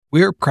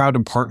We are proud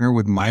to partner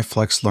with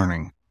MyFlex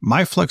Learning.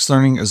 MyFlex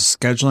Learning is a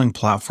scheduling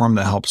platform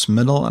that helps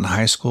middle and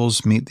high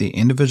schools meet the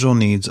individual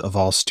needs of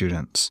all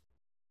students.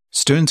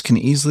 Students can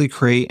easily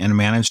create and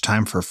manage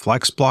time for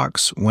flex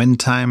blocks, win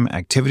time,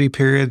 activity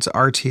periods,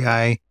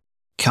 RTI,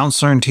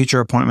 counselor and teacher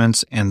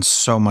appointments, and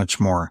so much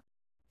more.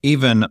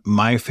 Even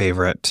my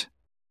favorite,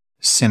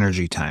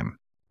 synergy time.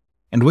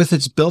 And with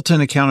its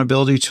built-in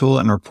accountability tool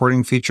and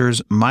reporting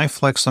features,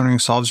 MyFlex Learning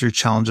solves your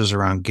challenges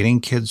around getting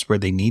kids where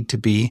they need to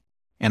be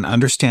and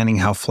understanding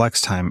how flex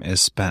time is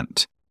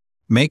spent.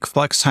 Make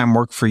flex time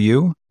work for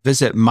you.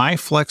 Visit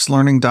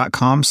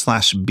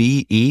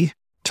myflexlearning.com/BE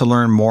to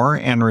learn more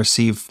and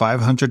receive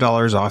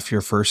 $500 off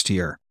your first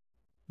year.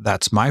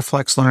 That's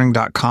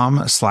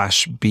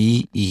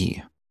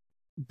myflexlearning.com/BE.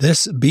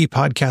 This B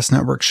Podcast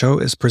Network show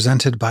is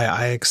presented by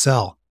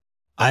iExcel.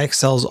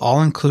 iExcel's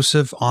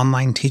all-inclusive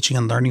online teaching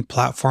and learning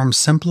platform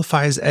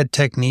simplifies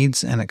edtech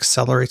needs and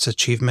accelerates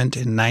achievement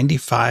in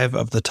 95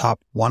 of the top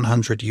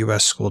 100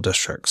 U.S. school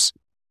districts.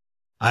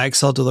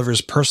 iExcel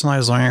delivers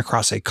personalized learning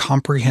across a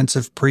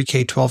comprehensive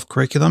pre-K-12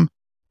 curriculum,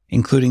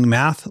 including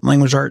math,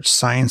 language arts,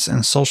 science,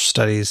 and social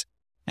studies,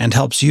 and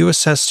helps you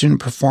assess student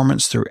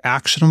performance through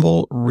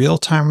actionable,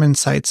 real-time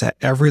insights at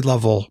every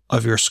level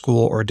of your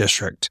school or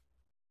district.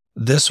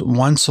 This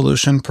one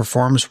solution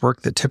performs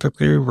work that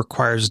typically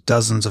requires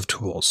dozens of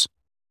tools.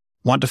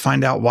 Want to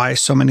find out why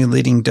so many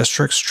leading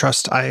districts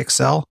trust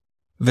iExcel?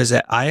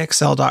 Visit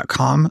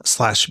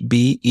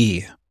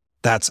iexcel.com/BE.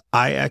 That's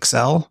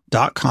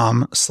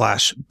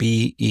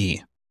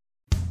iexcel.com/BE.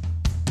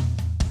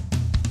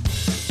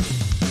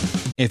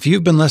 If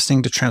you've been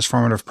listening to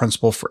Transformative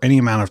Principal for any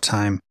amount of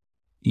time,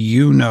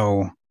 you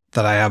know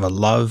that I have a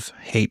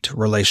love-hate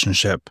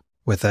relationship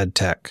with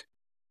EdTech.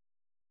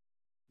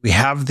 We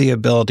have the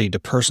ability to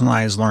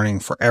personalize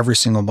learning for every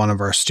single one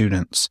of our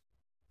students,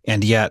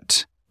 and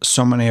yet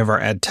so many of our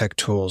EdTech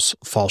tools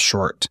fall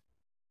short.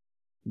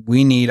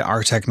 We need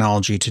our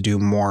technology to do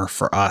more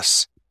for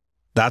us.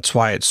 That's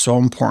why it's so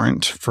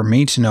important for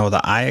me to know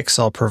that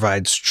iExcel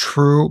provides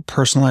true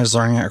personalized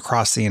learning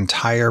across the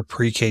entire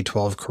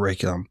pre-K-12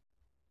 curriculum,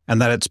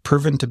 and that it's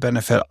proven to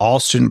benefit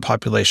all student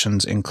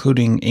populations,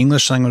 including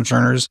English language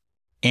learners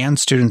and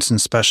students in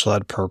special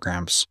ed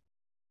programs.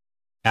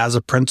 As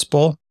a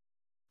principal,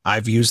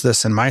 I've used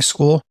this in my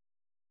school.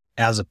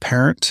 As a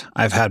parent,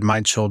 I've had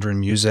my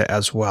children use it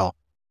as well.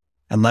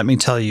 And let me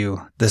tell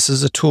you, this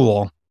is a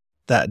tool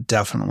that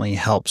definitely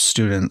helps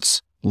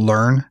students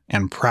learn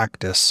and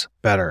practice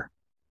better.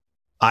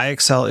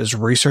 iExcel is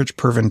research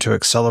proven to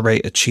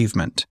accelerate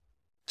achievement.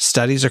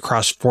 Studies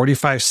across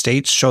 45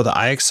 states show that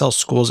iExcel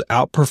schools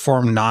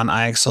outperform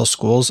non-iExcel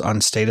schools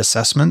on state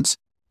assessments,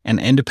 and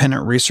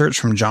independent research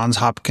from Johns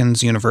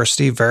Hopkins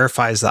University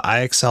verifies that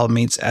iExcel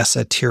meets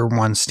ESSA Tier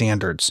 1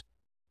 standards.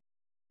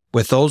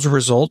 With those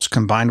results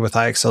combined with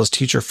iExcel's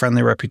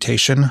teacher-friendly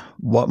reputation,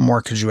 what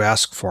more could you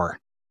ask for?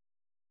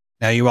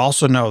 Now, you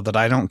also know that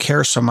I don't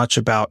care so much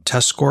about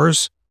test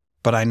scores,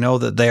 but I know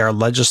that they are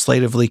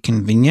legislatively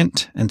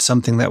convenient and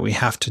something that we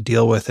have to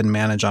deal with and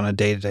manage on a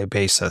day-to-day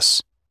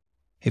basis.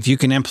 If you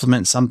can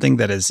implement something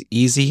that is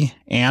easy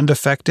and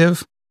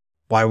effective,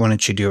 why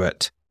wouldn't you do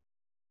it?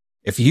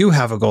 If you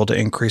have a goal to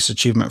increase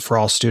achievement for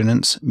all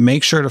students,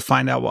 make sure to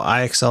find out what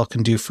iExcel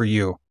can do for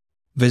you.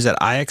 Visit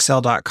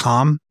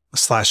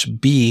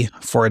iexcel.com/B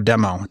for a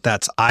demo.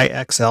 That's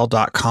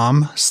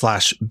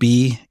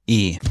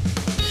iexcel.com/BE.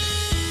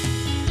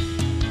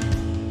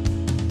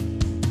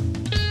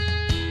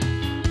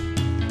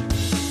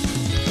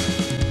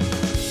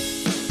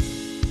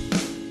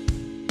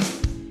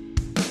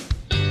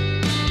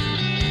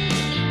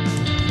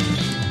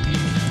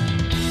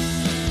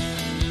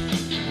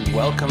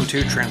 Welcome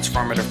to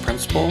Transformative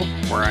Principal,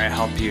 where I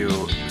help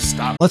you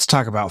stop. Let's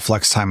talk about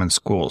flex time in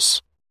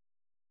schools.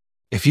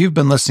 If you've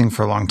been listening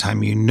for a long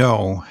time, you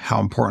know how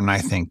important I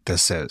think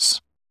this is.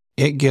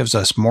 It gives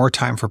us more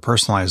time for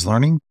personalized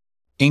learning,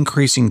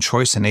 increasing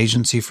choice and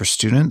agency for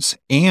students,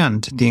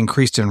 and the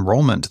increased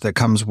enrollment that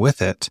comes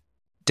with it,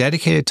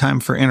 dedicated time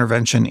for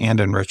intervention and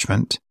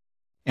enrichment.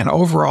 And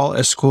overall,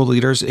 as school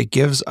leaders, it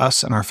gives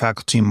us and our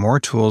faculty more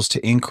tools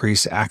to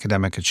increase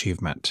academic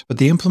achievement. But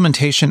the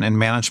implementation and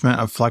management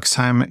of flex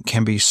time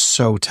can be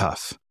so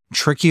tough.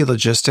 Tricky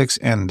logistics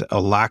and a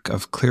lack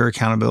of clear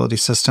accountability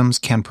systems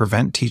can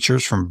prevent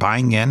teachers from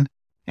buying in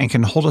and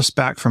can hold us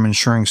back from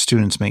ensuring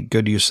students make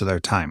good use of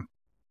their time.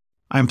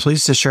 I'm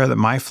pleased to share that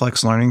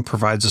MyFlex Learning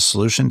provides a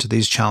solution to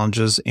these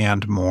challenges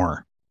and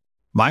more.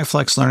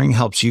 MyFlex Learning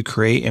helps you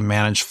create and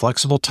manage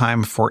flexible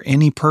time for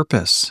any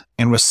purpose,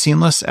 and with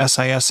seamless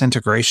SIS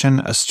integration,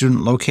 a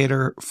student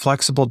locator,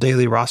 flexible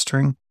daily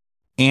rostering,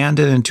 and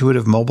an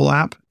intuitive mobile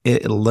app,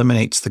 it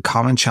eliminates the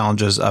common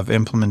challenges of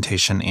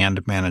implementation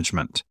and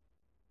management.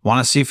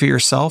 Want to see for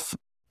yourself?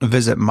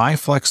 Visit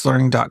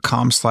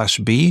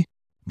myflexlearning.com/B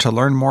to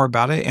learn more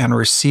about it and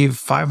receive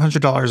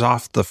 $500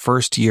 off the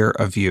first year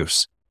of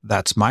use.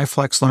 That's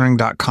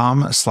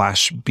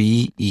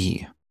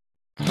myflexlearning.com/BE.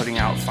 Putting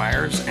out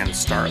fires and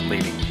start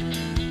leading.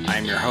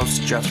 I'm your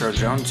host, Jethro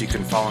Jones. You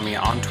can follow me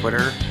on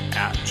Twitter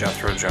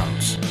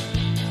 @JethroJones.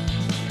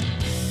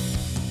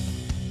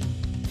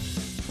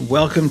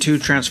 Welcome to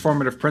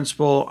Transformative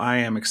Principal. I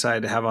am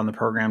excited to have on the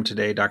program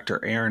today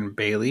Dr. Erin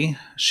Bailey.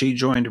 She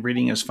joined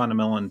Reading is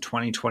Fundamental in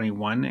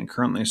 2021 and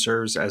currently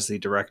serves as the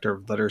Director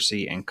of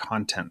Literacy and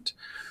Content.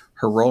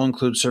 Her role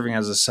includes serving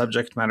as a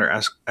subject matter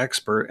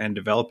expert and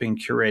developing,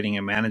 curating,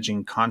 and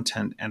managing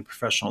content and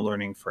professional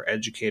learning for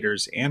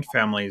educators and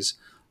families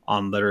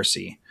on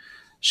literacy.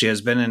 She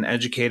has been an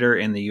educator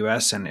in the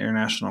U.S. and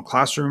international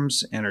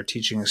classrooms, and her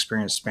teaching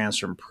experience spans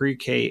from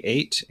pre-K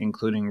 8,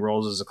 including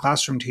roles as a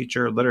classroom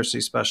teacher,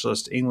 literacy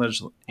specialist,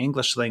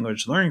 English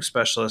language learning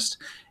specialist,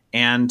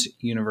 and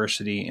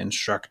university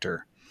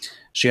instructor.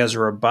 She has a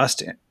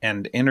robust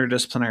and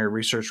interdisciplinary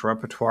research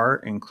repertoire,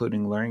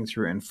 including learning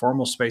through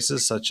informal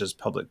spaces such as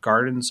public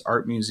gardens,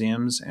 art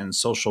museums, and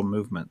social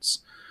movements.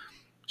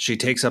 She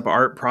takes up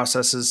art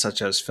processes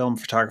such as film,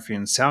 photography,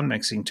 and sound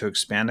mixing to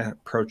expand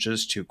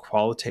approaches to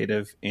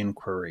qualitative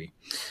inquiry.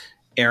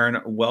 Erin,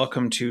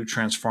 welcome to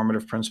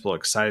Transformative Principal.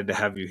 Excited to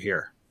have you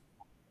here.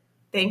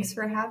 Thanks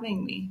for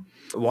having me.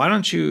 Why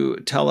don't you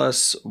tell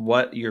us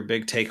what your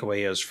big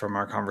takeaway is from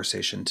our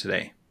conversation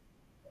today?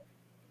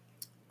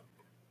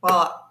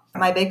 Well,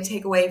 my big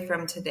takeaway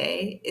from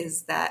today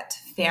is that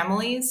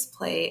families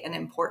play an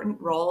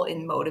important role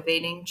in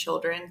motivating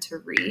children to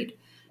read,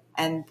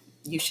 and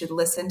you should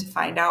listen to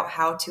find out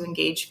how to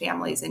engage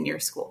families in your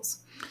schools.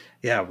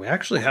 Yeah, we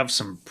actually have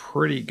some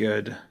pretty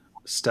good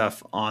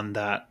stuff on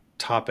that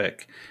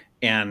topic.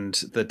 And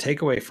the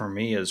takeaway for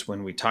me is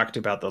when we talked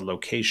about the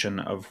location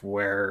of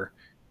where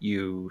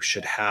you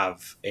should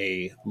have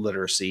a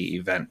literacy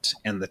event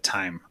and the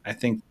time. I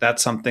think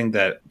that's something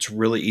that it's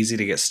really easy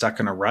to get stuck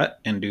in a rut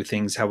and do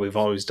things how we've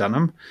always done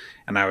them.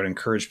 And I would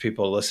encourage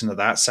people to listen to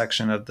that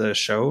section of the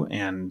show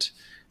and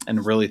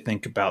really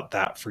think about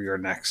that for your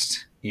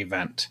next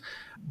event.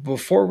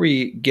 Before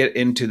we get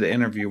into the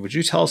interview, would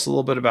you tell us a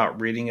little bit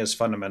about Reading is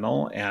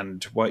Fundamental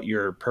and what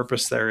your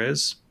purpose there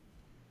is?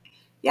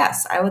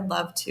 Yes, I would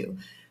love to.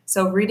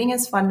 So, Reading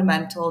is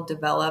Fundamental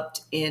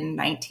developed in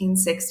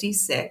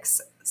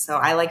 1966. So,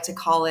 I like to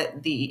call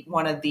it the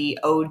one of the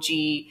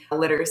OG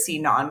literacy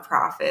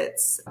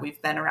nonprofits. We've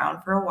been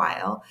around for a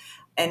while.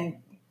 And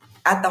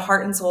at the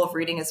heart and soul of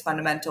Reading is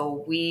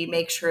Fundamental, we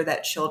make sure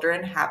that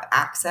children have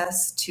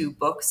access to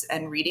books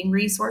and reading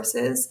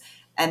resources,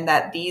 and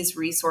that these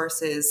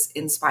resources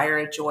inspire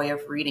a joy of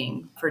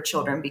reading for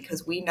children,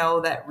 because we know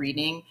that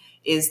reading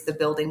is the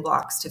building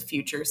blocks to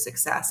future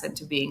success and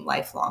to being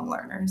lifelong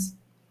learners.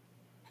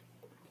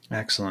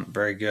 Excellent.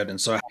 Very good.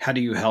 And so, how do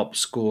you help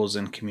schools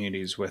and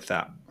communities with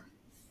that?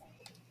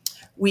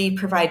 We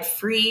provide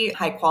free,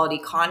 high quality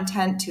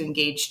content to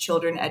engage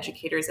children,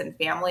 educators, and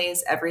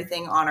families.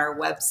 Everything on our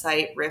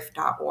website,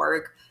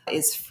 riff.org,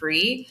 is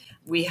free.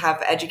 We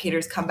have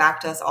educators come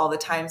back to us all the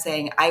time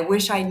saying, I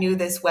wish I knew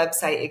this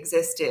website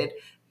existed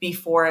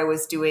before I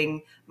was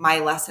doing my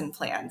lesson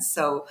plans.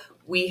 So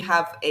we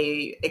have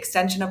a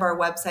extension of our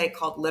website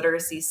called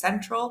Literacy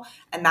Central,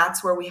 and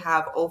that's where we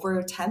have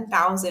over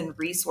 10,000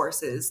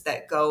 resources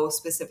that go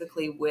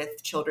specifically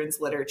with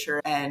children's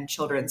literature and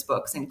children's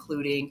books,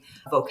 including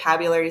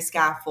vocabulary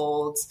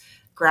scaffolds,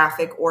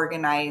 graphic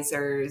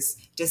organizers,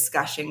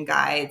 discussion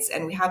guides,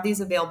 and we have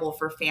these available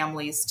for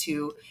families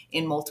too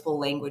in multiple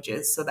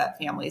languages so that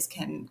families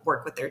can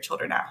work with their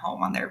children at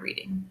home on their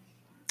reading.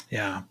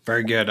 Yeah,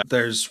 very good.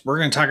 We're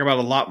going to talk about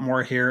a lot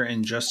more here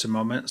in just a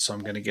moment. So I'm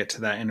going to get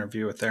to that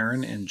interview with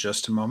Erin in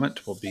just a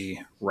moment. We'll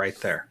be right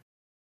there.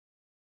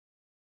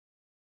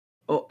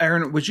 Well,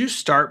 Erin, would you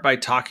start by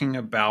talking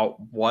about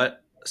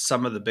what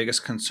some of the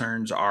biggest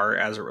concerns are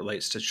as it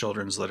relates to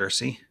children's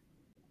literacy?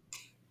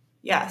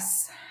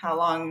 Yes. How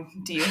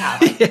long do you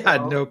have? I Yeah,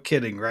 know. no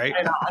kidding, right?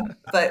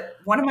 But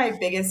one of my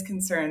biggest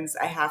concerns,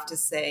 I have to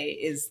say,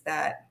 is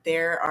that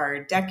there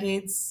are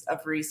decades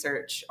of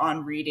research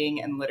on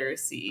reading and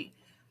literacy,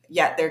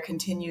 yet there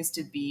continues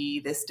to be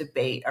this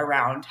debate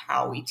around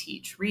how we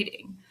teach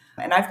reading.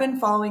 And I've been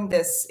following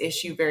this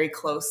issue very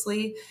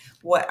closely.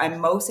 What I'm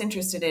most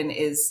interested in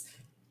is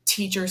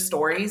teacher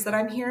stories that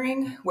I'm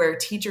hearing where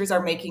teachers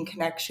are making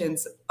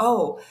connections.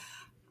 Oh,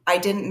 I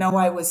didn't know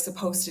I was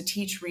supposed to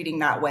teach reading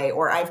that way,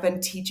 or I've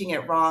been teaching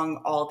it wrong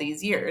all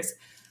these years.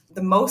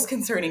 The most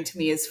concerning to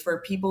me is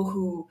for people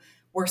who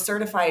were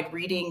certified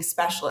reading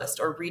specialist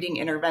or reading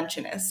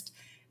interventionist.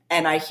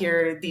 And I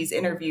hear these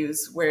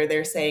interviews where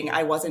they're saying,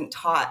 I wasn't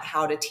taught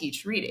how to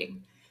teach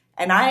reading.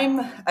 And I'm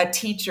a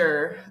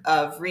teacher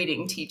of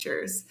reading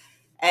teachers.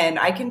 And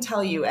I can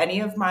tell you,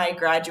 any of my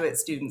graduate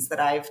students that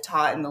I've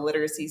taught in the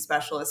literacy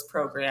specialist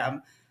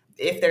program,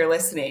 if they're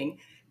listening,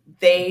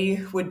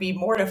 they would be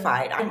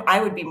mortified. I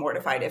would be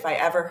mortified if I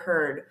ever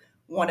heard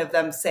one of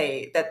them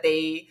say that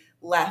they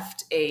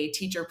left a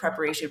teacher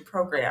preparation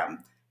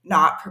program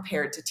not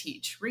prepared to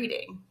teach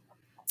reading.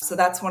 So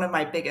that's one of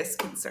my biggest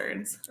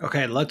concerns.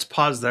 Okay, let's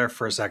pause there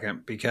for a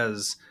second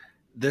because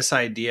this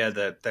idea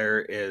that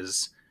there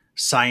is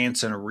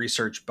science and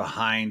research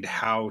behind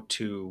how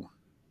to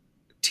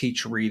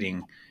teach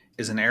reading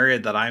is an area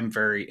that I'm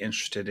very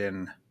interested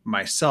in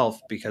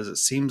myself because it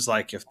seems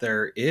like if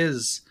there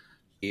is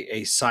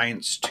a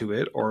science to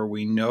it or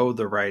we know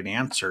the right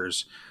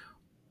answers,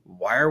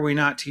 why are we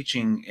not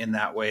teaching in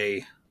that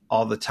way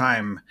all the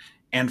time?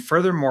 And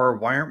furthermore,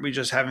 why aren't we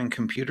just having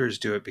computers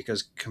do it?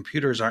 Because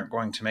computers aren't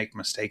going to make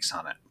mistakes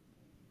on it.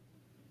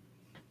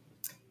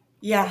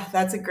 Yeah,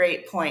 that's a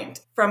great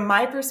point. From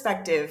my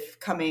perspective,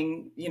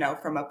 coming,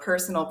 from a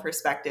personal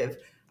perspective,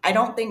 I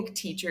don't think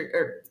teacher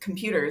or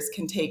computers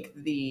can take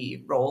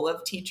the role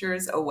of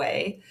teachers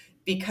away,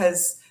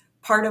 because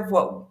part of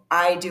what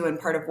I do and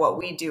part of what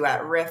we do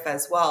at RIF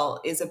as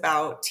well is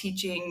about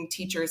teaching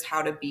teachers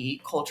how to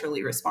be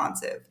culturally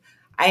responsive.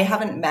 I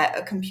haven't met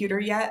a computer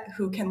yet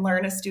who can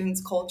learn a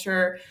student's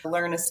culture,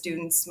 learn a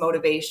student's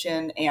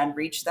motivation, and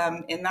reach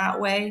them in that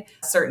way.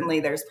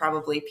 Certainly, there's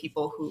probably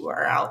people who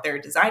are out there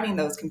designing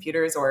those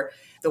computers, or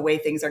the way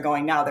things are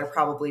going now, they're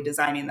probably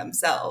designing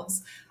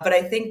themselves. But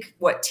I think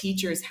what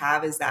teachers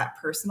have is that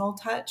personal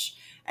touch.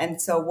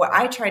 And so, what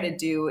I try to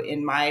do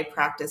in my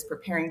practice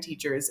preparing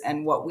teachers,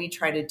 and what we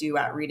try to do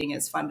at Reading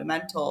is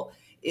Fundamental,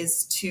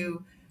 is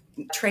to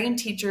train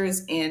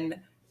teachers in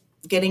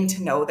getting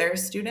to know their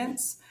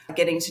students,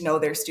 getting to know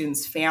their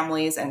students'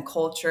 families and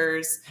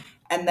cultures,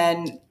 and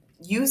then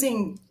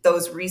using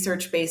those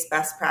research based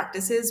best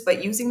practices,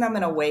 but using them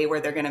in a way where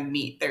they're going to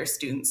meet their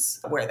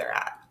students where they're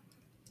at.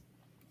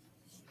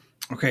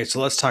 Okay, so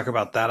let's talk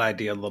about that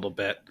idea a little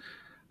bit.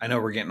 I know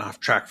we're getting off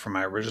track from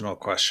my original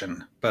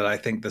question, but I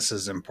think this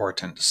is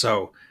important.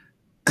 So,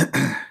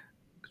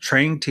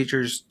 train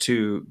teachers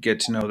to get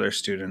to know their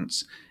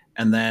students,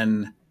 and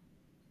then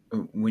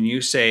when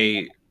you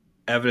say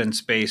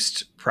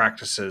evidence-based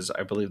practices,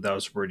 I believe that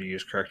was the word you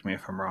used, correct me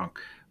if I'm wrong,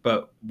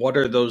 but what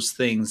are those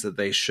things that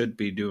they should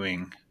be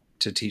doing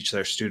to teach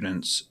their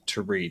students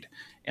to read?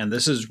 And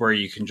this is where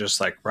you can just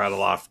like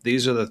rattle off,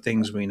 these are the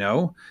things we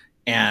know,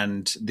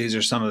 and these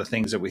are some of the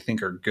things that we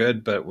think are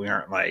good, but we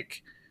aren't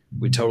like,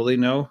 we totally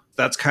know.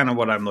 That's kind of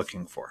what I'm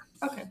looking for.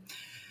 Okay.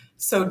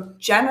 So,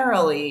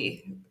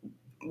 generally,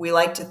 we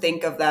like to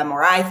think of them,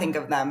 or I think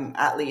of them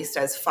at least,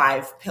 as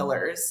 5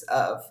 pillars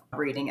of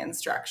reading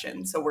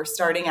instruction. So we're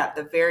starting at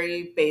the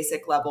very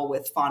basic level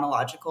with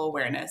phonological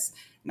awareness.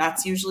 And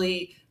that's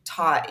usually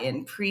taught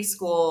in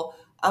preschool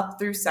up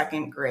through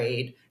second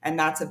grade. And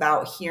that's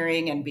about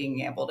hearing and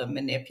being able to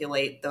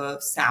manipulate the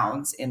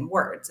sounds in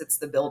words. It's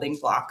the building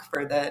block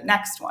for the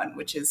next one,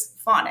 which is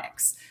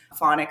phonics.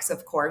 Phonics,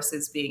 of course,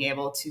 is being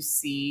able to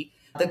see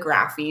the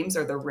graphemes,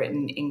 or the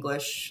written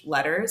English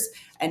letters,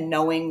 and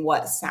knowing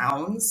what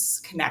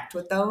sounds connect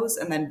with those,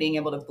 and then being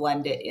able to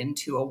blend it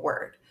into a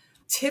word.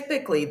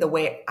 Typically, the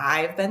way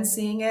I've been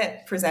seeing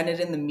it presented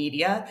in the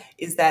media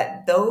is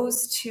that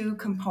those two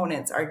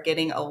components are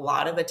getting a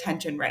lot of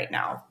attention right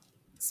now.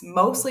 It's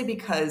mostly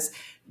because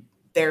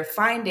they're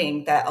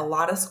finding that a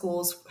lot of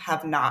schools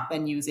have not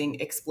been using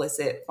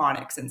explicit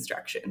phonics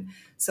instruction.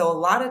 So, a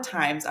lot of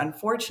times,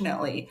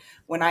 unfortunately,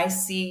 when I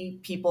see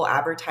people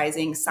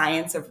advertising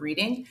science of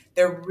reading,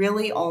 they're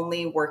really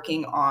only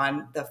working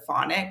on the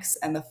phonics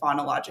and the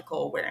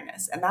phonological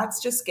awareness. And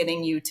that's just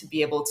getting you to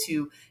be able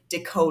to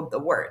decode the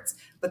words.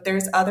 But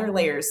there's other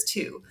layers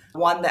too.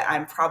 One that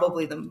I'm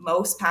probably the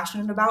most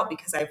passionate about,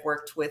 because I've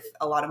worked with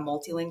a lot of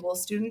multilingual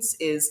students,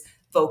 is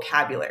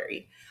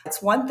vocabulary.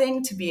 It's one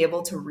thing to be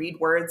able to read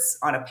words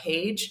on a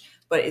page,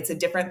 but it's a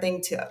different thing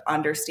to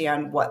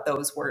understand what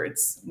those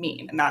words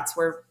mean. And that's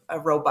where a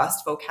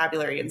robust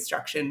vocabulary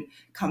instruction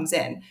comes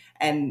in.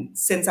 And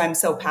since I'm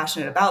so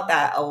passionate about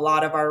that, a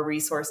lot of our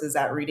resources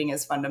at Reading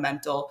is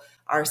Fundamental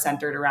are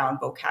centered around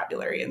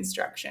vocabulary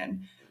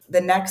instruction.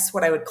 The next,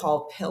 what I would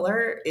call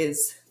pillar,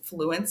 is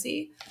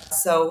fluency.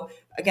 So,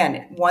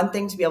 again, one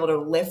thing to be able to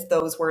lift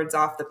those words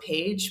off the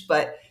page,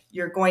 but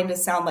you're going to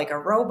sound like a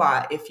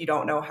robot if you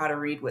don't know how to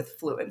read with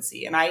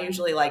fluency. And I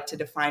usually like to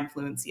define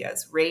fluency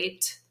as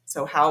rate.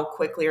 So, how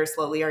quickly or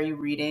slowly are you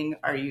reading?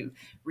 Are you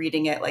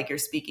reading it like you're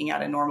speaking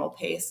at a normal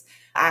pace?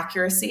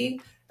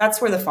 Accuracy,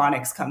 that's where the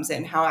phonics comes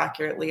in. How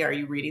accurately are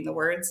you reading the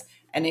words?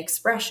 And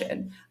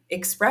expression.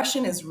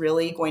 Expression is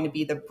really going to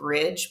be the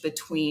bridge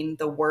between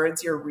the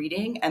words you're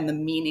reading and the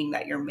meaning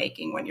that you're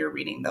making when you're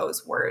reading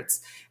those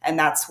words. And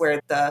that's where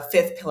the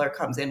 5th pillar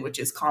comes in, which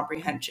is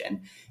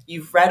comprehension.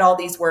 You've read all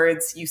these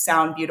words, you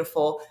sound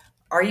beautiful.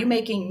 Are you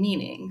making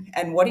meaning?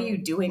 And what are you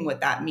doing with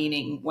that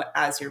meaning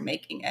as you're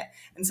making it?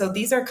 And so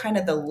these are kind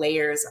of the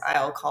layers,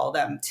 I'll call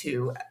them,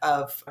 too,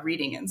 of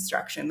reading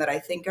instruction that I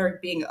think are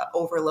being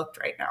overlooked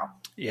right now.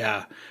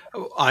 Yeah,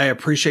 I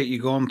appreciate you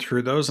going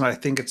through those. And I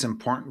think it's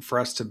important for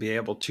us to be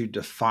able to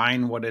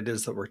define what it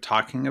is that we're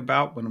talking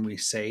about when we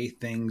say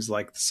things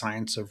like the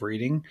science of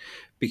reading,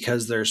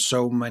 because there's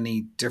so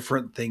many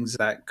different things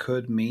that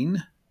could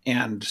mean.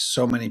 And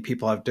so many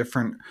people have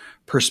different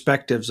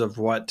perspectives of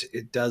what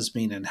it does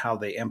mean and how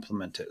they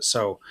implement it.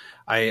 So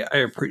I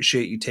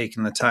appreciate you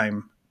taking the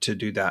time to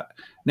do that.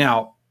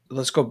 Now,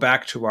 let's go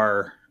back to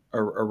our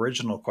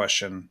original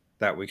question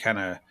that we kind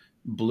of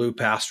blew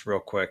past real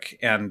quick,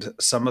 and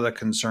some of the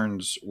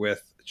concerns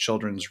with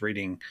children's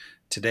reading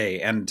today.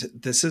 And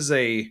this is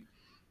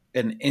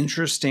an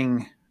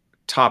interesting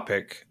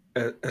topic,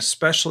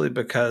 especially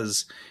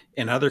because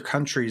in other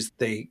countries,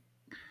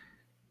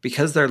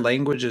 because their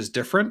language is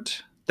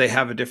different, they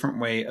have a different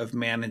way of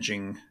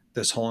managing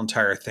this whole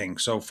entire thing.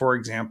 So, for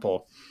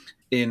example,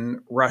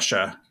 in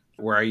Russia,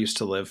 where I used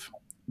to live,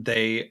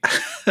 they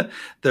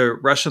the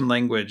Russian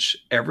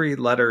language, every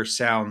letter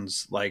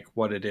sounds like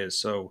what it is.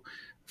 So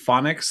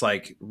phonics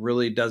like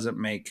really doesn't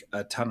make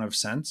a ton of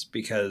sense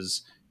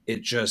because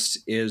it just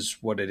is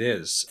what it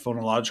is.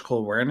 Phonological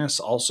awareness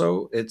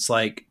also, it's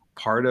like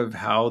part of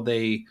how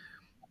they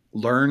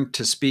learn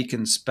to speak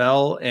and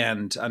spell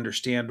and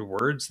understand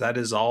words. That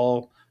is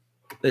all,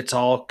 it's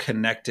all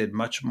connected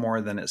much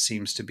more than it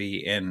seems to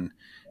be in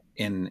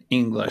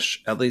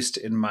English, at least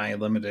in my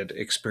limited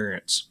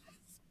experience.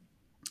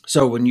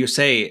 So when you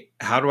say,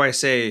 how do I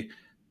say,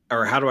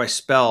 or how do I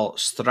spell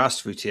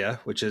 "здравствуйте,"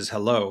 which is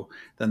hello,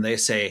 then they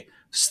say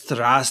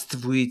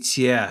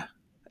 "здравствуйте,"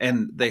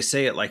 and they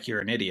say it like you're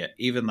an idiot.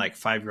 Even like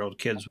 5-year-old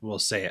kids will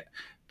say it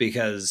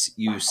because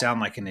you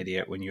sound like an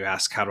idiot when you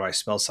ask, how do I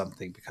spell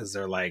something? Because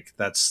they're like,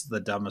 that's the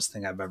dumbest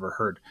thing I've ever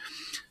heard.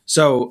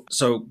 So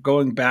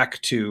going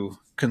back to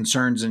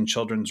concerns in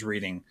children's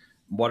reading,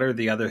 what are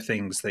the other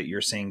things that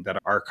you're seeing that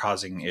are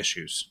causing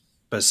issues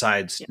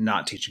besides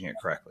not teaching it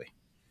correctly?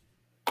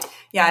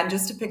 Yeah, and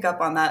just to pick up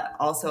on that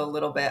also a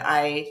little bit,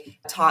 I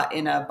taught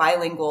in a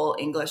bilingual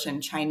English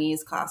and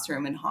Chinese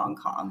classroom in Hong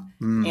Kong.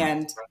 Mm,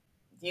 And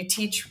you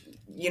teach,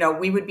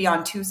 we would be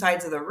on two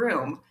sides of the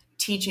room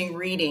teaching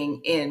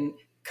reading in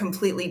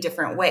completely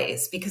different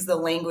ways because the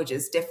language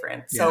is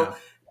different. yeah. So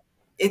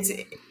it's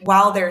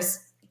while there's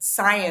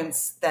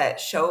science that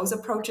shows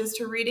approaches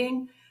to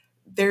reading,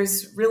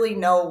 there's really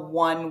no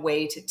one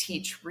way to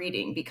teach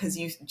reading because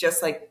you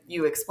just like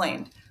you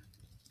explained,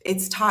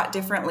 it's taught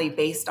differently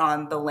based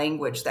on the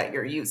language that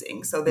you're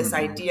using. So this Hmm.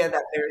 idea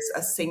that there's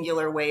a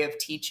singular way of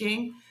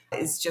teaching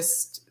is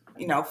just,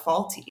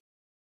 faulty.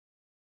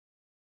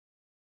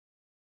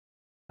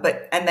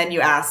 But and then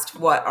you asked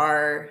what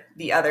are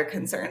the other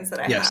concerns that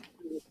I Yes. have.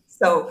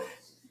 So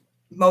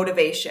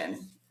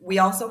motivation. We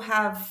also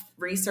have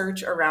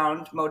research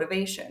around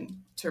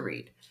motivation to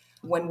read.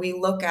 When we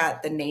look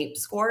at the NAEP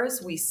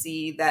scores, we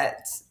see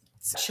that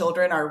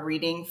children are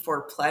reading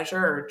for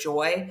pleasure or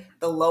joy,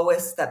 the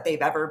lowest that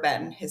they've ever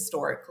been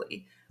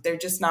historically. They're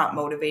just not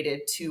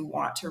motivated to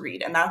want to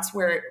read. And that's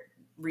where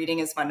reading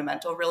is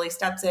fundamental really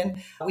steps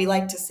in. We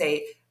like to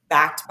say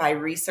backed by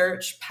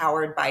research,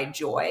 powered by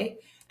joy.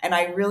 And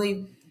I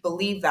really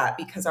believe that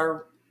because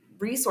our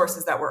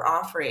resources that we're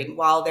offering,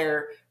 while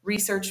they're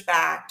research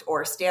backed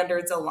or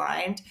standards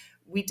aligned,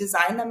 we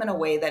design them in a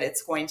way that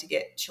it's going to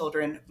get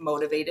children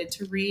motivated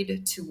to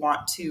read, to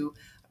want to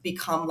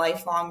become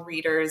lifelong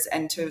readers,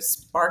 and to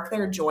spark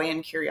their joy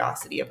and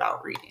curiosity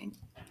about reading.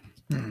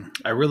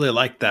 I really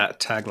like that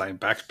tagline,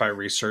 backed by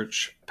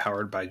research,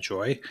 powered by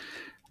joy,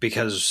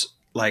 because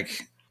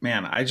like,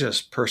 man, I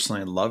just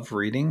personally love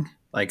reading.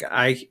 Like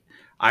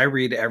I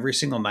read every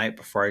single night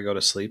before I go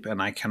to sleep,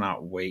 and I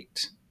cannot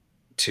wait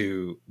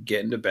to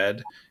get into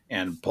bed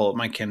and pull up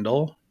my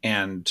Kindle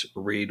and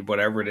read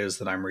whatever it is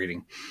that I'm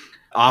reading.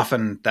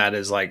 Often that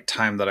is like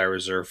time that I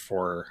reserve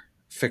for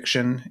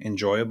fiction,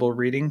 enjoyable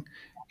reading.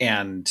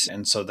 And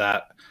so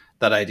that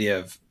idea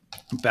of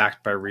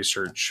backed by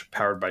research,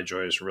 powered by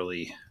joy is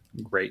really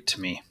great to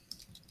me.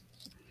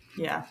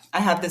 Yeah, I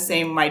have the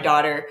same. My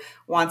daughter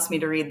wants me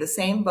to read the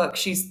same book.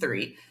 She's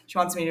 3. She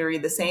wants me to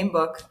read the same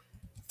book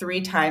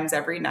 3 times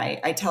every night.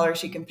 I tell her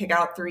she can pick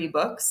out 3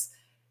 books.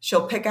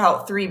 She'll pick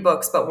out 3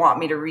 books, but want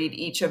me to read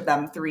each of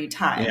them 3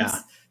 times. Yeah.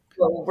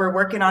 So we're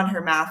working on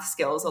her math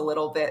skills a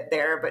little bit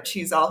there, but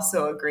she's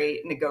also a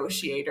great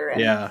negotiator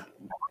and Yeah.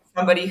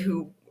 somebody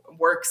who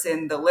works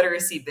in the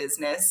literacy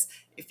business.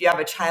 If you have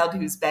a child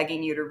who's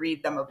begging you to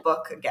read them a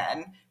book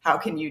again, how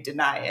can you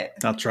deny it?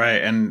 That's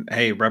right. And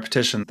hey,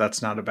 repetition,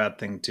 that's not a bad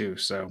thing too.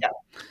 So Yeah.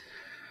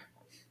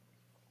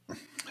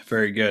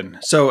 very good.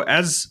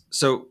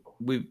 So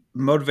we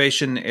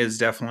motivation is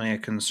definitely a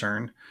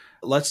concern.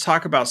 Let's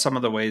talk about some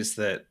of the ways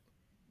that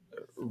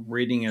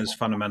reading is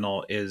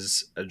fundamental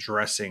is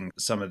addressing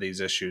some of these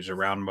issues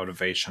around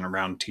motivation,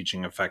 around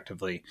teaching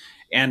effectively,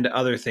 and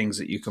other things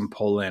that you can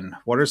pull in.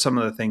 What are some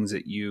of the things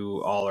that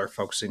you all are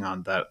focusing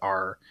on that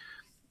are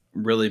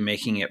really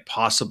making it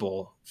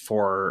possible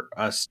for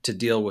us to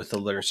deal with the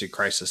literacy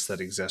crisis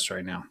that exists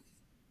right now?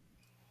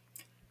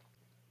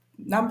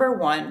 Number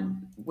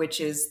one, which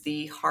is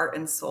the heart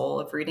and soul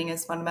of reading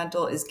is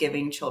fundamental, is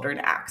giving children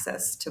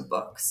access to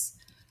books,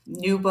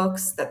 new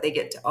books that they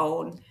get to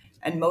own,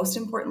 and most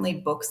importantly,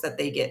 books that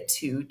they get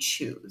to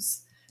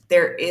choose.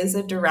 There is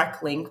a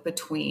direct link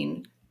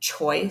between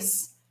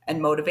choice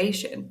and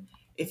motivation.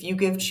 If you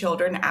give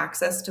children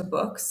access to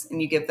books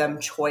and you give them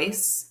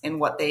choice in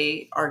what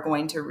they are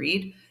going to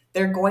read,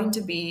 they're going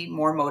to be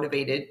more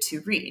motivated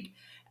to read.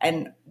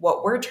 And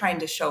what we're trying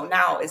to show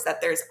now is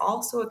that there's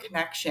also a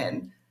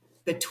connection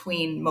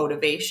between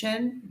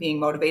motivation, being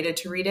motivated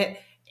to read it,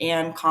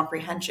 and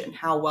comprehension,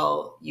 how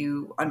well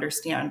you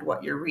understand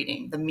what you're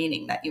reading, the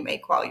meaning that you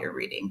make while you're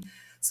reading.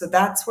 So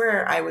that's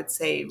where I would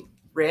say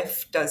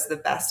RIF does the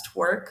best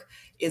work,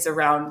 is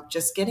around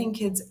just getting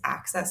kids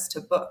access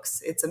to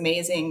books. It's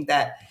amazing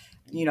that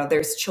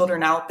there's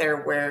children out there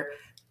where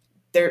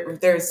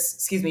there's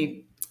excuse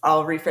me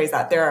I'll rephrase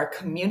that. There are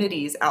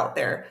communities out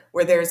there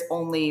where there's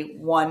only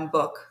one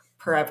book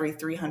per every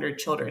 300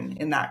 children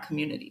in that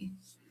community.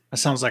 That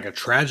sounds like a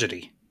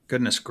tragedy.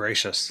 Goodness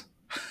gracious.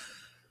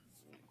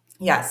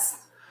 Yes.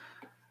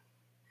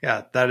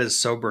 Yeah, that is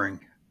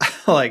sobering.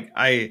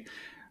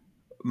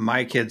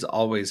 My kids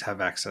always have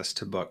access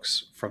to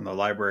books from the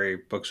library,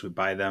 books we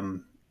buy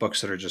them,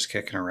 books that are just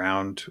kicking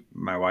around.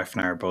 My wife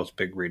and I are both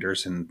big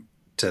readers, and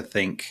to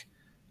think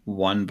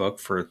one book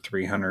for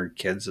 300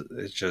 kids,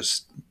 it's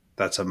just,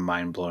 that's a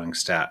mind blowing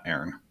stat,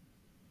 Erin.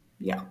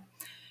 Yeah.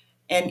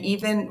 And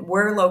even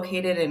we're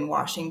located in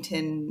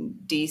Washington,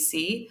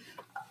 D.C.,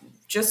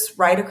 just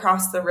right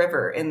across the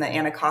river in the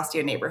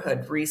Anacostia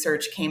neighborhood.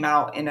 Research came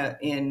out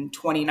in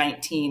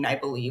 2019, I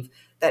believe,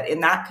 that in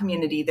that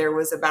community there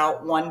was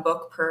about one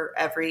book per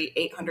every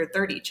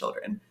 830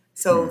 children.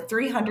 So Hmm.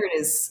 300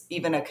 is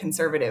even a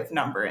conservative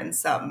number in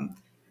some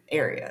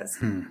areas.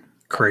 Hmm.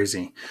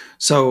 Crazy.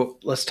 So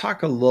let's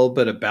talk a little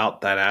bit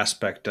about that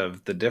aspect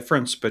of the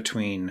difference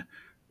between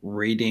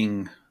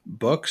reading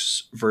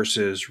books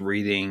versus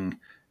reading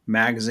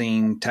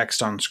magazine,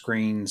 text on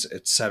screens,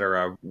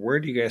 etc. Where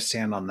do you guys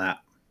stand on that?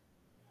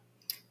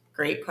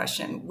 Great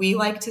question. We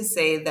like to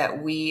say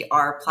that we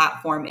are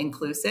platform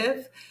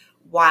inclusive.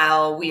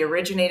 While we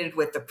originated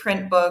with the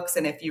print books,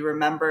 and if you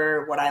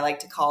remember what I like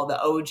to call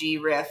the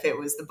OG riff, it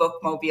was the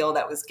bookmobile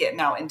that was getting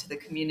out into the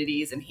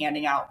communities and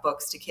handing out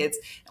books to kids.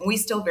 And we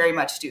still very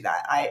much do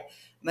that. I'm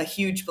a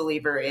huge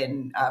believer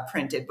in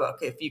printed book.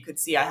 If you could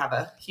see, I have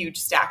a huge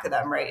stack of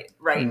them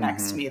right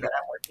next to Hmm. me that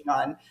I'm working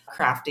on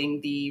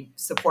crafting the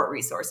support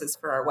resources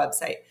for our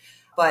website.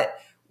 But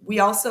we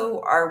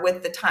also are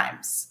with the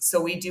times.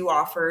 So we do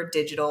offer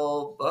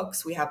digital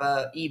books. We have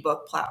a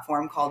ebook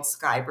platform called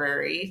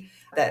Skybrary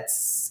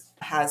that's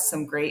has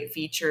some great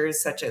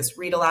features such as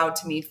read aloud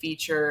to me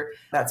feature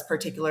that's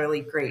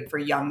particularly great for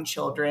young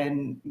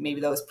children, maybe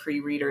those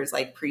pre-readers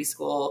like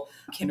preschool,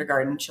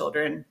 kindergarten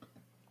children.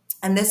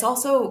 And this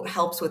also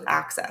helps with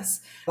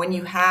access. When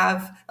you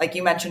have, like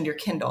you mentioned, your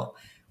Kindle,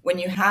 when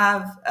you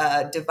have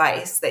a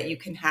device that you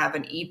can have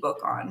an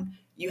ebook on,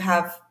 you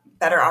have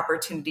better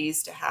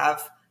opportunities to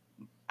have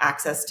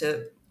access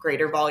to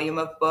greater volume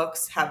of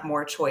books, have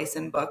more choice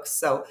in books.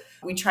 So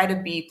we try to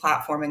be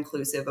platform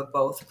inclusive of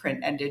both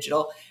print and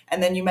digital.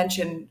 And then you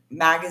mentioned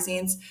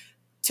magazines.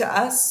 To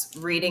us,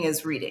 reading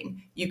is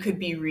reading. You could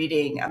be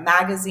reading a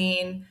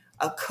magazine,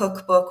 a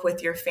cookbook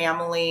with your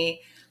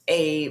family,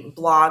 a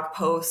blog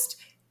post.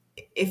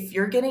 If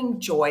you're getting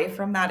joy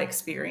from that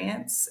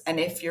experience and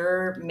if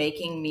you're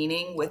making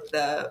meaning with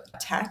the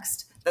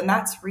text, then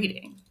that's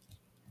reading.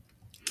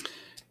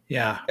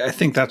 Yeah, I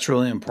think that's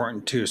really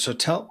important too. So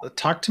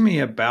talk to me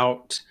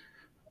about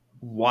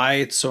why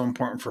it's so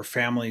important for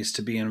families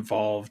to be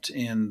involved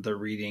in the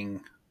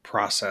reading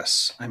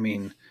process. I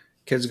mean,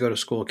 kids go to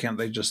school, can't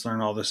they just learn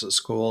all this at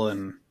school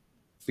and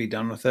be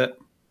done with it?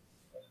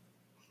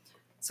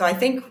 So I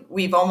think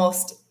we've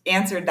almost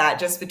answered that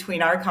just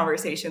between our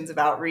conversations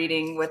about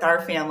reading with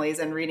our families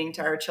and reading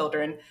to our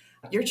children.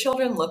 Your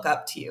children look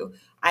up to you.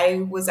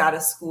 I was at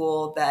a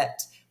school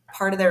that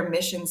part of their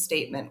mission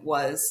statement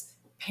was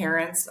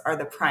parents are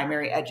the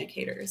primary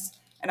educators.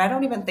 And I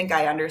don't even think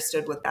I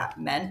understood what that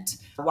meant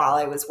while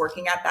I was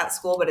working at that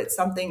school, but it's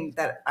something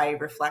that I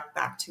reflect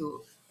back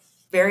to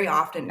very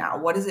often now.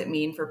 What does it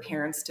mean for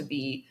parents to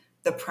be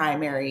the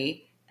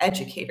primary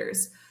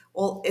educators?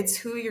 Well, it's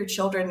who your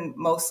children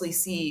mostly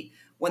see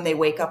when they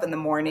wake up in the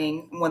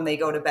morning, when they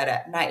go to bed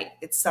at night.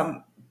 It's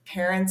some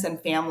parents and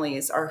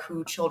families are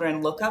who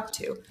children look up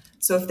to.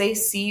 So if they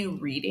see you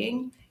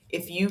reading,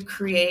 if you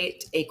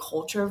create a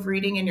culture of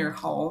reading in your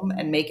home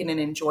and make it an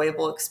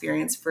enjoyable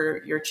experience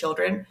for your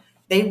children,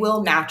 they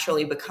will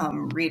naturally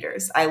become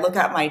readers. I look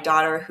at my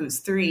daughter who's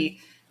 3,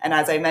 and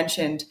as I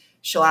mentioned,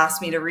 she'll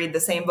ask me to read the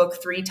same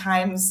book 3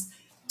 times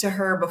to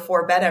her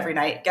before bed every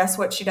night. Guess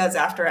what she does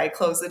after I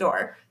close the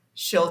door?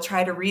 She'll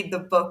try to read the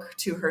book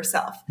to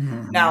herself.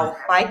 Hmm. Now,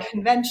 by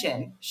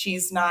convention,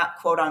 she's not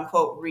quote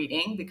unquote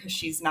reading because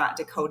she's not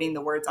decoding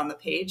the words on the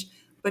page,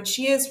 but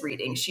she is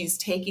reading. She's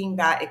taking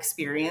that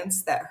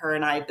experience that her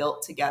and I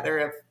built together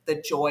of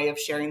the joy of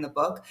sharing the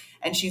book,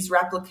 and she's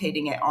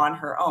replicating it on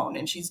her own.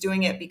 And she's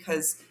doing it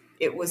because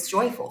it was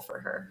joyful for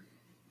her.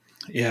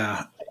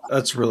 Yeah,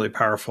 that's really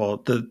powerful.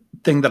 The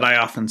thing that I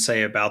often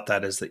say about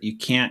that is that you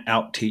can't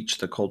outteach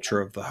the culture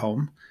of the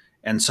home.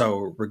 And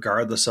so,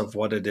 regardless of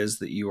what it is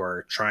that you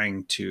are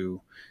trying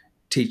to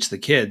teach the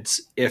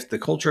kids, if the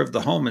culture of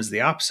the home is the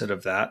opposite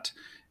of that,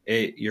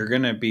 you're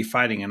going to be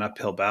fighting an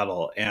uphill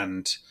battle.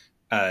 And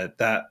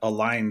that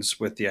aligns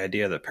with the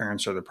idea that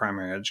parents are the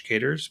primary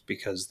educators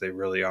because they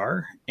really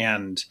are.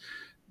 And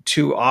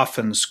too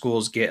often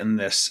schools get in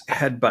this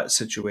headbutt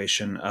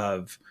situation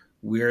of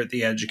we're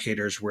the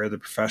educators, we're the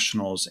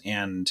professionals,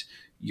 and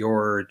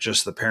you're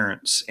just the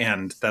parents.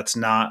 And that's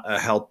not a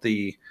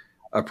healthy,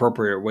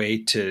 appropriate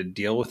way to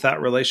deal with that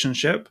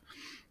relationship.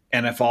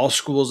 And if all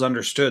schools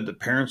understood that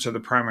parents are the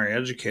primary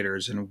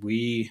educators and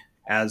we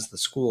as the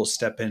school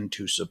step in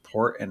to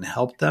support and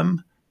help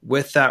them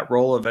with that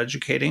role of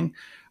educating,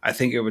 I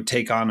think it would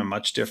take on a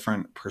much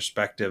different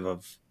perspective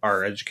of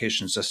our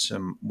education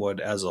system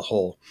would as a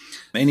whole.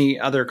 Any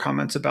other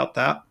comments about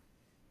that?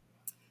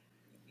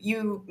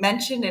 You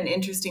mentioned an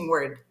interesting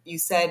word. You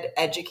said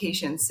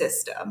education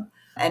system.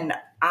 And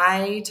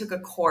I took a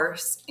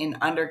course in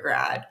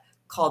undergrad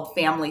called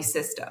family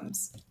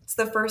systems. It's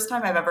the first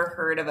time I've ever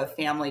heard of a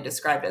family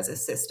described as a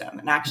system.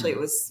 And actually, it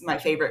was my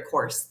favorite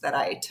course that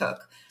I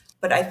took.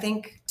 But I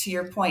think, to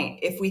your point,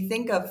 if we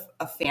think of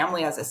a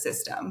family as a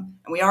system,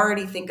 and we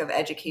already think of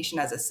education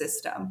as a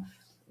system,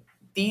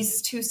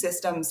 these two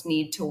systems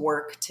need to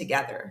work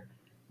together.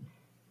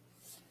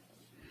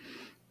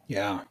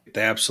 Yeah,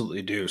 they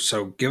absolutely do.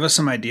 So give us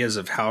some ideas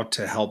of how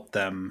to help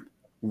them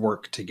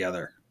work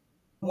together.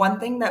 One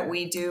thing that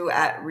we do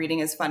at Reading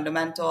is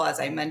Fundamental, as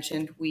I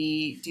mentioned,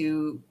 we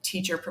do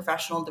teacher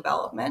professional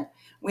development.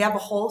 We have a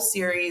whole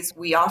series.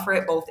 We offer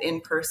it both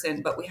in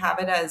person, but we have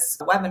it as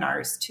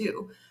webinars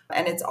too.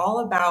 And it's all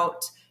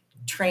about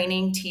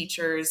training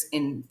teachers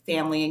in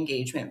family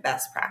engagement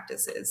best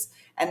practices.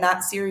 And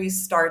that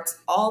series starts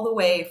all the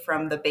way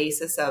from the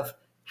basis of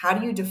how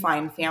do you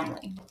define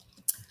family?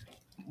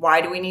 Why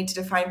do we need to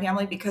define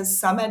family? Because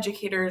some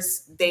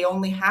educators, they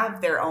only have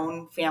their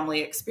own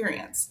family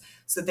experience.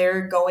 So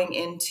they're going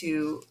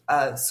into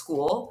a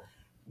school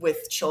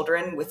with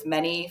children with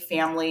many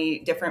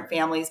different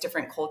families,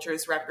 different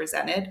cultures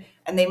represented,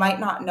 and they might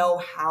not know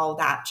how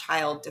that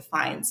child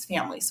defines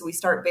family. So we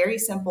start very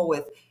simple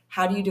with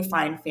how do you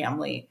define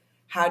family?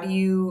 How do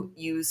you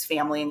use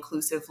family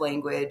inclusive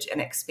language and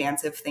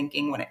expansive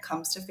thinking when it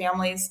comes to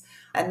families?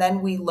 And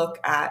then we look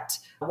at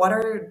what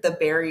are the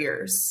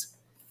barriers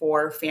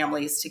for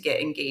families to get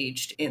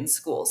engaged in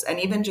schools, and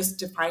even just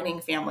defining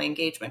family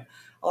engagement.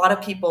 A lot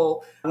of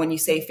people, when you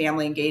say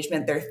family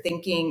engagement, they're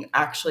thinking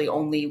actually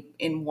only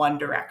in one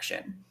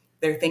direction.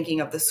 They're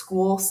thinking of the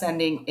school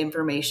sending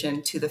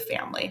information to the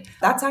family.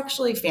 That's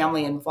actually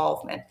family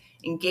involvement.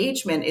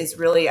 Engagement is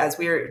really, as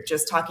we were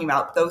just talking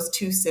about, those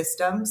two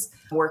systems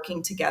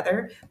working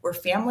together where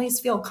families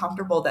feel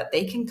comfortable that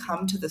they can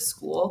come to the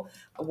school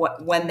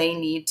when they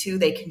need to.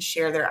 They can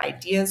share their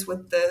ideas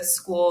with the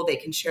school. They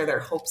can share their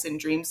hopes and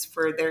dreams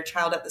for their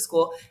child at the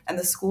school, and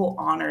the school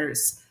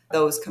honors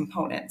those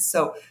components.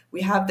 So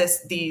we have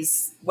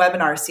these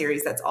webinar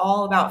series that's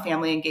all about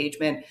family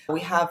engagement. We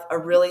have a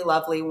really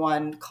lovely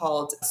one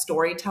called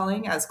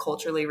Storytelling as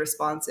Culturally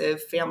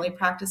Responsive Family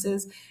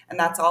Practices, and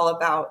that's all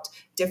about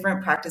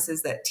different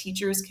practices that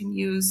teachers can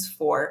use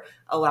for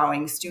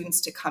allowing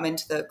students to come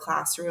into the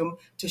classroom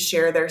to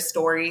share their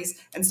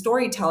stories. And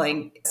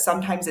storytelling,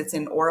 sometimes it's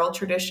in oral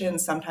tradition,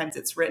 sometimes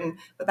it's written,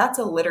 but that's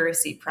a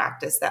literacy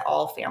practice that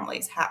all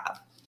families have.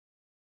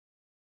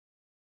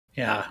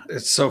 Yeah,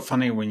 it's so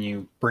funny when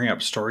you bring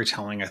up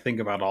storytelling. I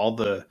think about all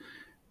the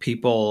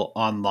people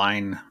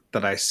online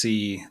that I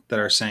see that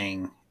are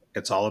saying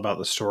it's all about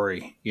the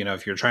story. You know,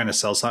 if you're trying to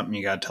sell something,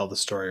 you got to tell the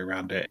story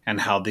around it, and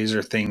how these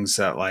are things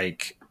that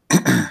like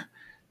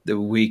that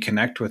we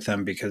connect with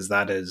them because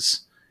that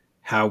is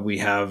how we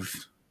have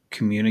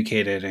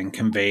communicated and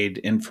conveyed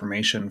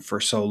information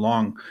for so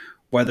long,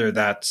 whether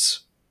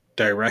that's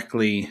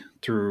directly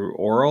through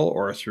oral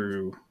or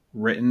through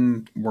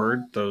written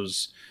word.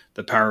 Those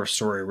the power of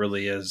story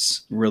really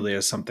is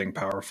something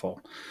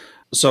powerful.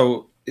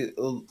 So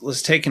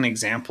let's take an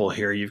example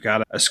here. You've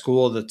got a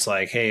school that's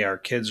like, hey, our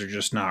kids are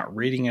just not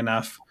reading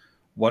enough.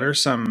 What are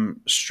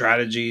some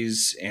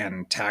strategies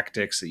and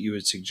tactics that you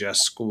would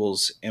suggest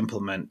schools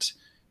implement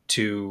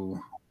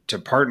to to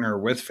partner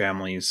with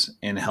families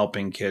in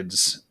helping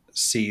kids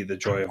see the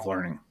joy of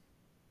learning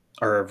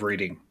or of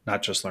reading,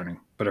 not just learning,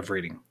 but of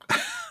reading?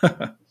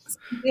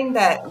 Something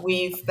that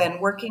we've been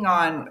working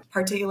on,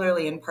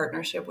 particularly in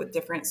partnership with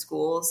different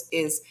schools,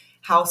 is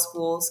how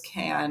schools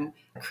can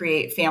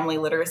create family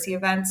literacy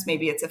events.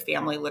 Maybe it's a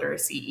family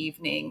literacy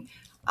evening,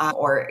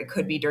 or it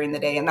could be during the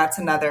day. And that's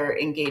another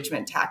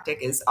engagement tactic,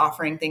 is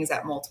offering things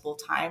at multiple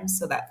times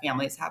so that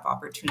families have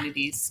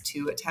opportunities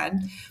to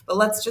attend. But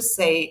let's just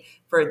say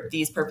for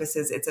these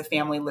purposes, it's a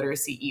family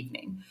literacy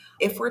evening.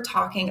 If we're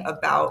talking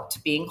about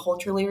being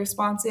culturally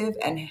responsive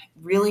and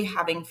really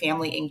having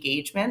family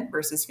engagement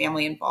versus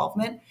family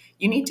involvement,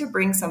 you need to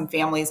bring some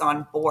families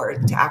on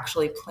board to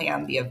actually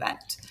plan the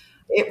event.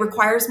 It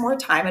requires more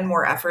time and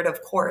more effort,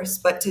 of course,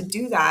 but to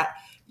do that,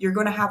 you're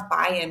going to have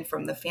buy-in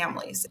from the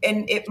families.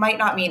 And it might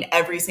not mean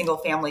every single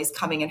family is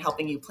coming and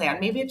helping you plan.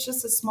 Maybe it's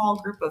just a small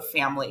group of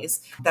families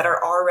that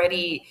are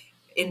already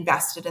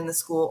invested in the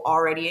school,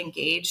 already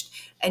engaged,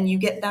 and you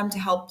get them to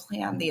help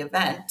plan the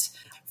event.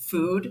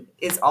 Food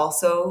is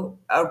also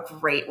a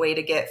great way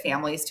to get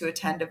families to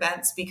attend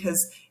events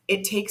because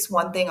it takes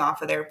one thing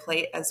off of their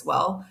plate as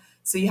well.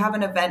 So you have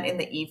an event in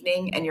the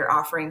evening and you're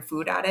offering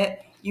food at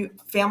it, you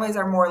families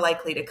are more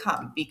likely to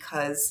come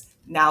because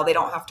now they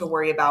don't have to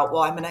worry about,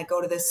 well, I'm going to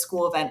go to this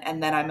school event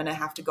and then I'm going to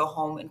have to go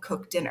home and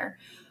cook dinner.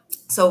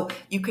 So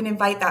you can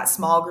invite that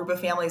small group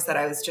of families that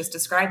I was just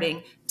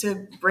describing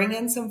to bring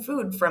in some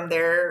food from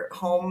their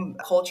home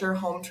culture,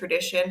 home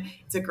tradition.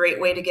 It's a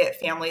great way to get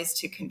families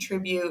to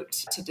contribute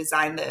to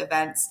design the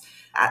events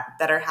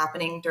that are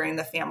happening during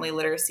the family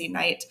literacy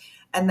night.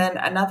 And then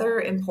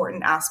another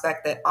important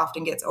aspect that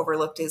often gets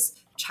overlooked is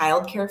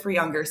childcare for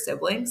younger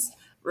siblings.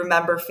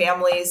 Remember,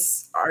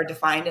 families are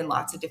defined in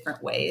lots of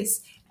different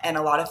ways. And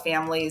a lot of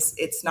families,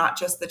 it's not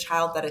just the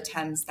child that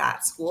attends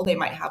that school. They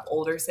might have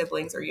older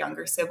siblings or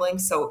younger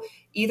siblings. So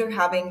either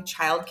having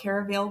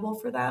childcare available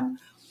for them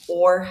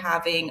or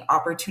having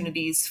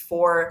opportunities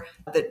for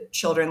the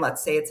children,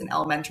 let's say it's an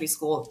elementary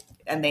school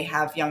and they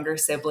have younger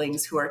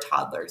siblings who are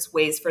toddlers,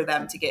 ways for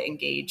them to get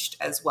engaged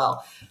as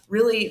well.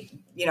 Really,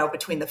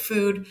 between the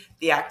food,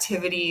 the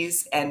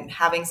activities, and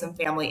having some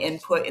family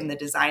input in the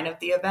design of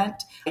the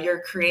event,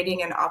 you're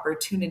creating an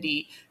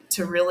opportunity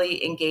to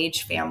really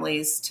engage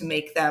families, to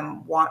make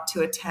them want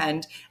to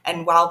attend.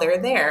 And while they're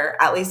there,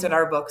 at least in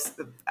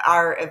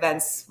our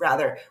events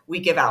rather, we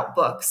give out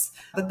books.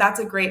 But that's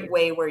a great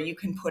way where you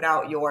can put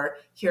out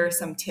here are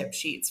some tip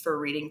sheets for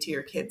reading to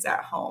your kids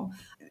at home.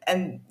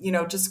 And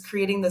just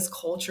creating this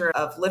culture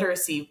of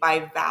literacy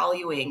by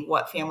valuing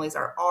what families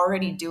are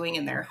already doing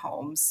in their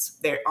homes.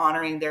 They're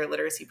honoring their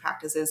literacy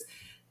practices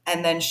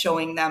and then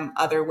showing them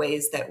other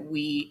ways that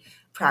we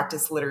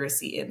practice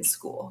literacy in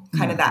school,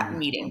 kind of that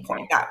meeting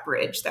point, that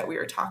bridge that we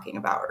were talking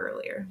about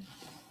earlier.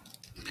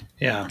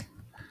 Yeah,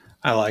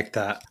 I like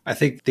that. I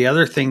think the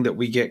other thing that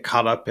we get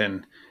caught up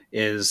in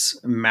is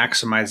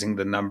maximizing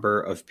the number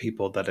of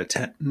people that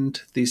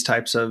attend these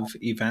types of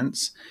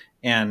events.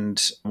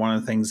 And one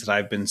of the things that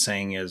I've been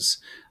saying is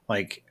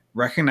like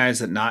recognize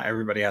that not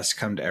everybody has to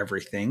come to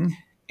everything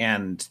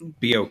and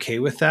be okay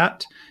with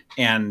that.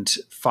 And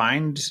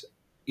find,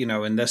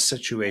 in this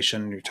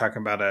situation, you're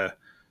talking about a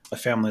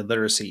family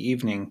literacy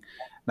evening.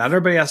 Not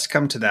everybody has to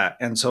come to that.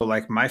 And so,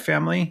 like my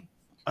family,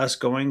 us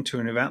going to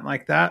an event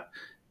like that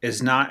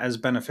is not as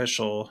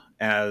beneficial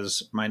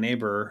as my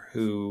neighbor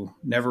who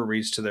never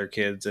reads to their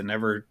kids and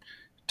never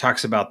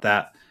talks about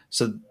that.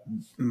 So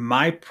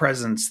my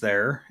presence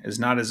there is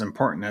not as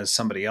important as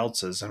somebody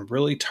else's, and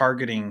really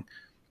targeting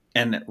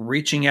and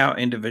reaching out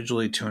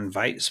individually to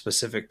invite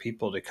specific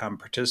people to come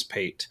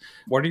participate.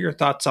 What are your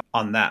thoughts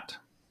on that?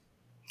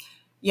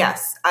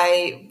 Yes,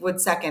 I would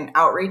second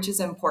outreach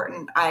is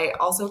important. I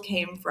also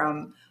came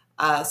from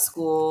a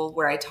school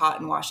where I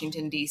taught in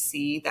Washington,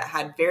 D.C., that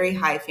had very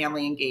high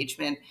family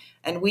engagement.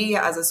 And we,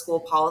 as a school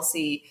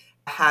policy,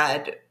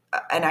 had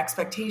an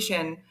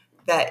expectation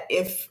that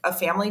if a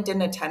family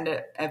didn't attend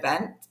an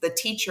event, the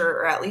teacher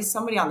or at least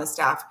somebody on the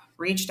staff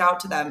reached out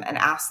to them and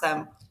asked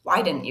them,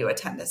 why didn't you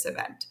attend this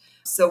event?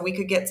 So we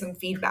could get some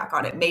feedback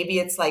on it. Maybe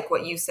it's like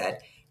what you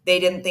said, they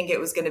didn't think it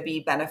was going to be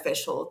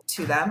beneficial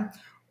to them.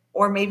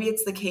 Or maybe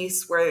it's the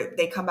case where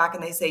they come back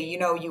and they say,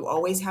 you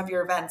always have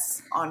your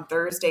events on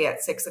Thursday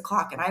at 6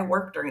 o'clock, and I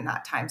work during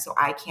that time, so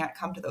I can't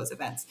come to those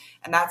events.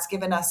 And that's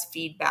given us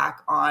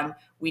feedback on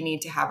we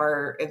need to have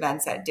our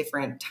events at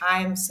different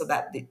times so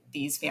that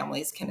these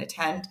families can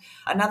attend.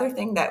 Another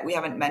thing that we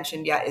haven't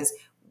mentioned yet is,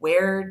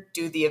 where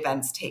do the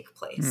events take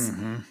place?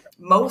 Mm-hmm.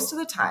 Most of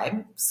the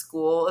time,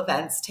 school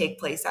events take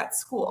place at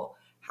school.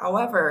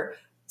 However,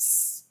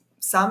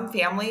 some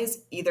families,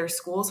 either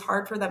school's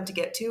hard for them to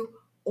get to,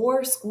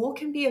 or school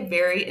can be a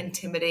very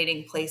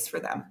intimidating place for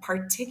them,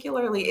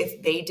 particularly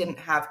if they didn't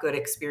have good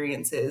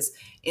experiences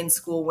in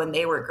school when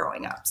they were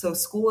growing up. So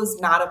school is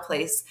not a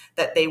place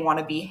that they want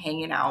to be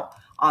hanging out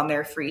on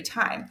their free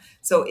time.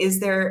 So is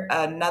there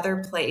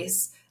another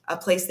place, a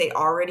place they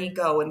already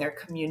go in their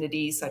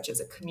community, such as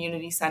a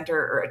community center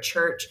or a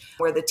church,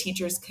 where the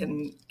teachers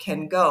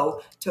can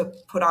go to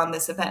put on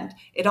this event?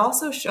 It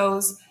also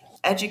shows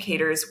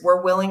educators, we're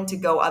willing to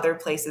go other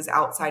places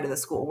outside of the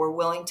school. We're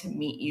willing to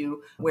meet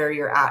you where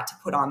you're at to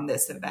put on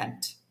this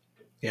event.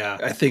 Yeah,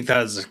 I think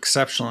that is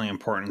exceptionally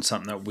important,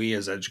 something that we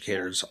as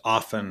educators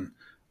often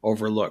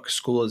overlook.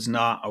 School is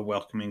not a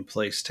welcoming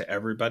place to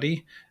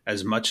everybody.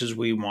 As much as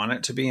we want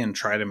it to be and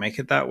try to make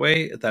it that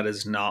way, that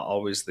is not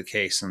always the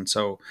case. And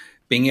so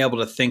being able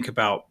to think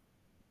about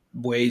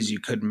ways you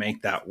could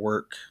make that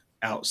work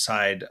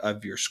outside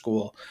of your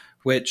school,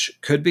 which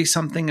could be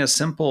something as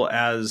simple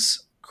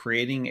as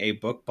creating a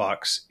book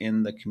box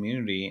in the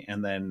community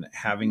and then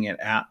having it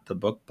at the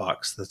book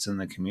box that's in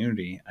the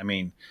community. I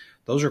mean,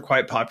 those are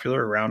quite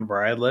popular around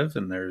where I live,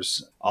 and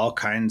there's all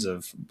kinds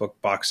of book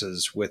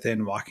boxes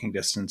within walking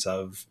distance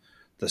of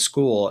the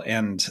school.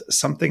 And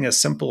something as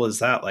simple as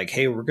that, like,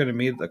 hey, we're going to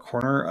meet at the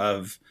corner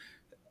of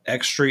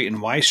X Street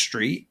and Y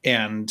Street,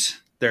 and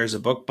there's a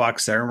book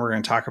box there, and we're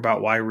going to talk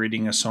about why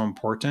reading is so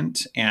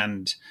important.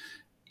 And,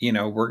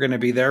 we're going to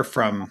be there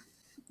from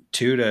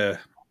 2 to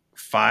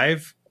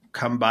 5.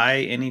 Come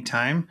by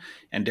anytime,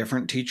 and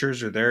different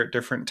teachers are there at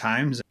different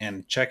times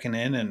and checking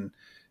in, and,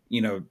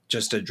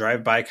 just a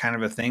drive by kind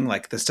of a thing.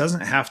 Like, this doesn't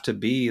have to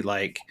be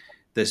like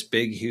this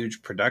big,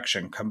 huge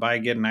production. Come by,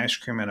 get an ice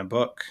cream and a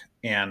book.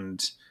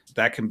 And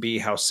that can be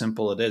how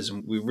simple it is.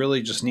 And we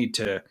really just need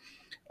to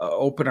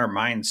open our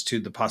minds to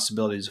the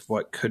possibilities of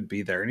what could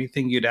be there.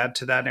 Anything you'd add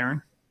to that,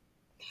 Erin?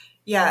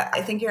 Yeah,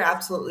 I think you're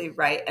absolutely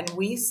right. And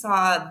we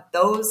saw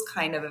those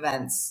kind of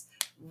events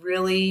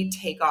really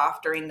take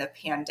off during the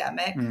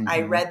pandemic.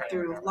 I read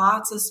through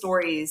lots of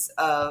stories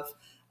of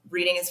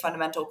reading as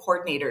fundamental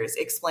coordinators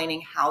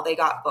explaining how they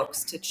got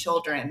books to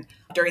children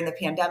during the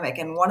pandemic.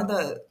 And one of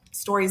the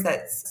stories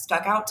that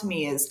stuck out to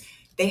me is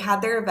they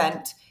had their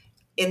event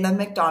in the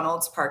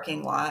McDonald's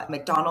parking lot.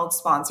 McDonald's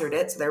sponsored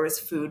it, so there was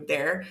food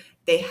there.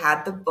 They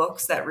had the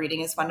books that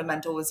Reading is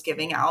Fundamental was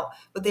giving out,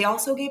 but they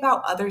also gave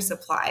out other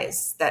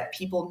supplies that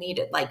people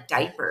needed, like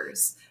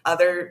diapers,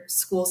 other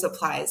school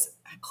supplies,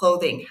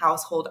 clothing,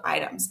 household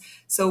items.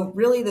 So,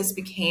 really, this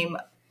became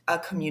a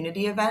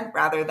community event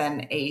rather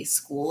than a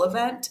school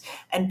event,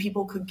 and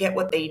people could get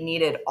what they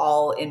needed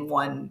all in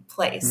one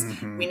place.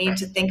 We need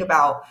to think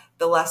about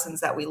the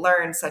lessons that we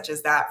learned, such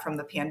as that from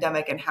the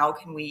pandemic, and how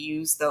can we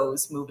use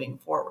those moving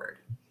forward.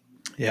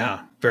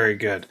 Yeah, very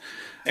good.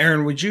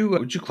 Erin, would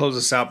you close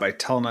us out by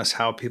telling us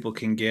how people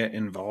can get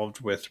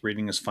involved with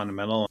Reading is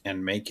Fundamental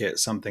and make it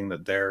something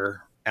that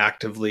they're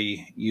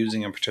actively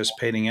using and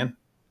participating in?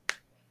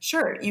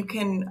 Sure. You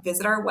can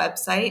visit our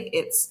website.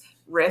 It's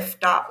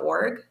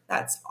rif.org.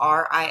 That's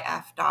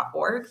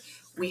RIF.org.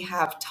 We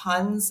have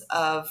tons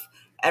of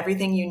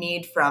everything you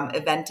need from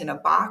Event in a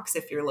Box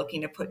if you're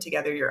looking to put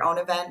together your own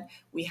event.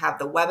 We have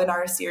the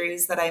webinar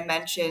series that I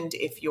mentioned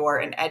if you're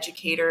an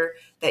educator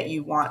that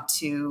you want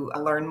to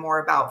learn more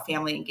about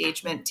family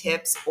engagement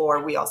tips,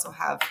 or we also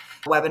have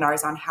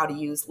webinars on how to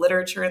use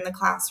literature in the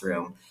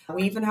classroom.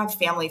 We even have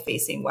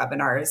family-facing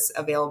webinars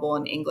available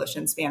in English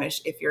and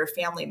Spanish if you're a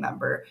family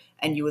member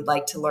and you would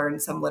like to learn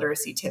some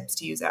literacy tips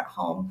to use at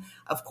home.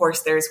 Of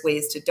course, there's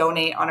ways to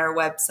donate on our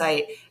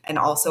website and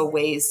also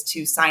ways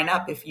to sign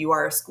up if you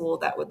are a school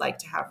that would like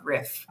to have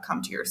RIF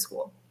come to your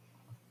school.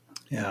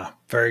 Yeah,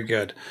 very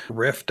good.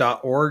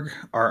 RIF.org,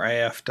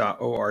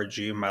 RIF.org.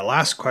 My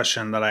last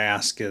question that I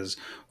ask is,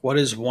 what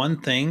is one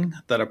thing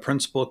that a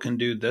principal can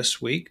do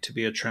this week to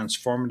be a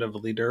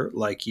transformative leader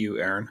like you,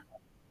 Erin?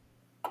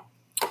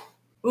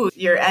 Ooh,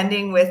 you're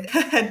ending with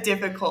a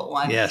difficult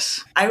one.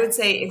 Yes. I would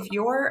say if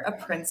you're a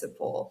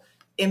principal,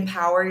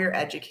 empower your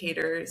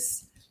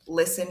educators,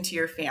 listen to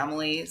your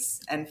families,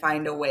 and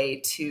find a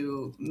way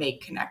to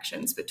make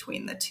connections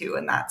between the two.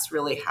 And that's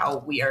really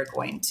how we are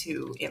going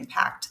to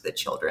impact the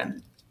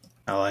children.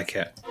 I like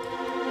it.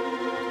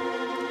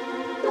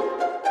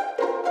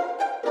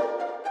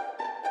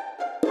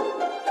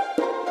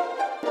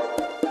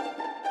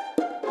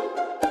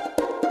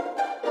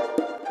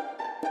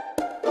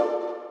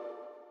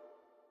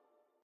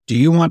 Do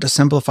you want to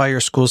simplify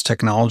your school's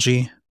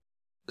technology,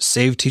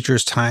 save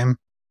teachers time,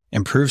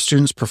 improve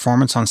students'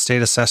 performance on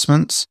state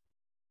assessments?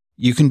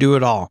 You can do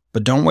it all,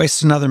 but don't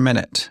waste another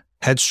minute.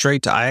 Head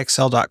straight to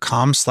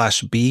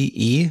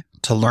ixl.com/BE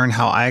to learn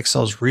how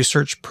IXL's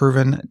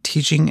research-proven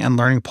teaching and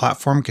learning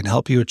platform can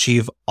help you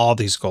achieve all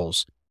these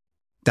goals.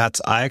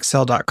 That's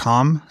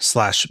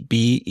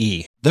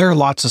ixl.com/BE. There are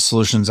lots of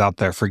solutions out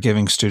there for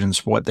giving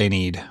students what they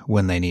need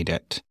when they need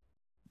it.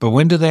 But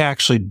when do they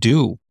actually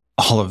do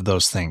all of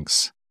those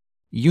things?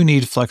 You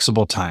need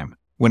flexible time.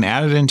 When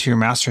added into your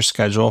master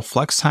schedule,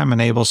 flex time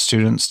enables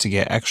students to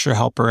get extra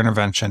help or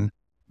intervention,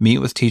 meet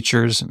with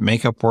teachers,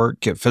 make up work,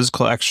 get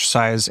physical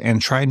exercise,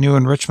 and try new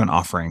enrichment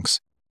offerings.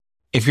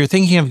 If you're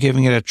thinking of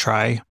giving it a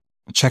try,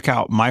 check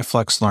out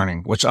MyFlex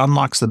Learning, which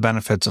unlocks the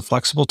benefits of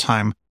flexible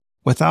time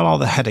without all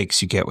the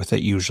headaches you get with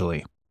it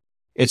usually.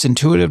 Its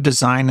intuitive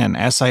design and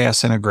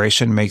SIS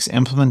integration makes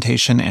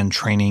implementation and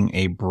training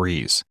a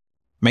breeze.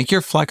 Make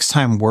your flex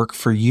time work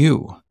for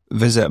you.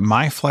 Visit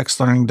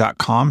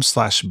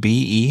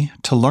myflexlearning.com/BE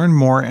to learn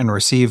more and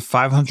receive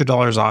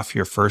 $500 off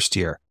your first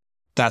year.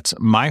 That's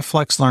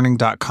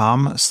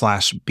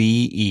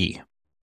myflexlearning.com/BE.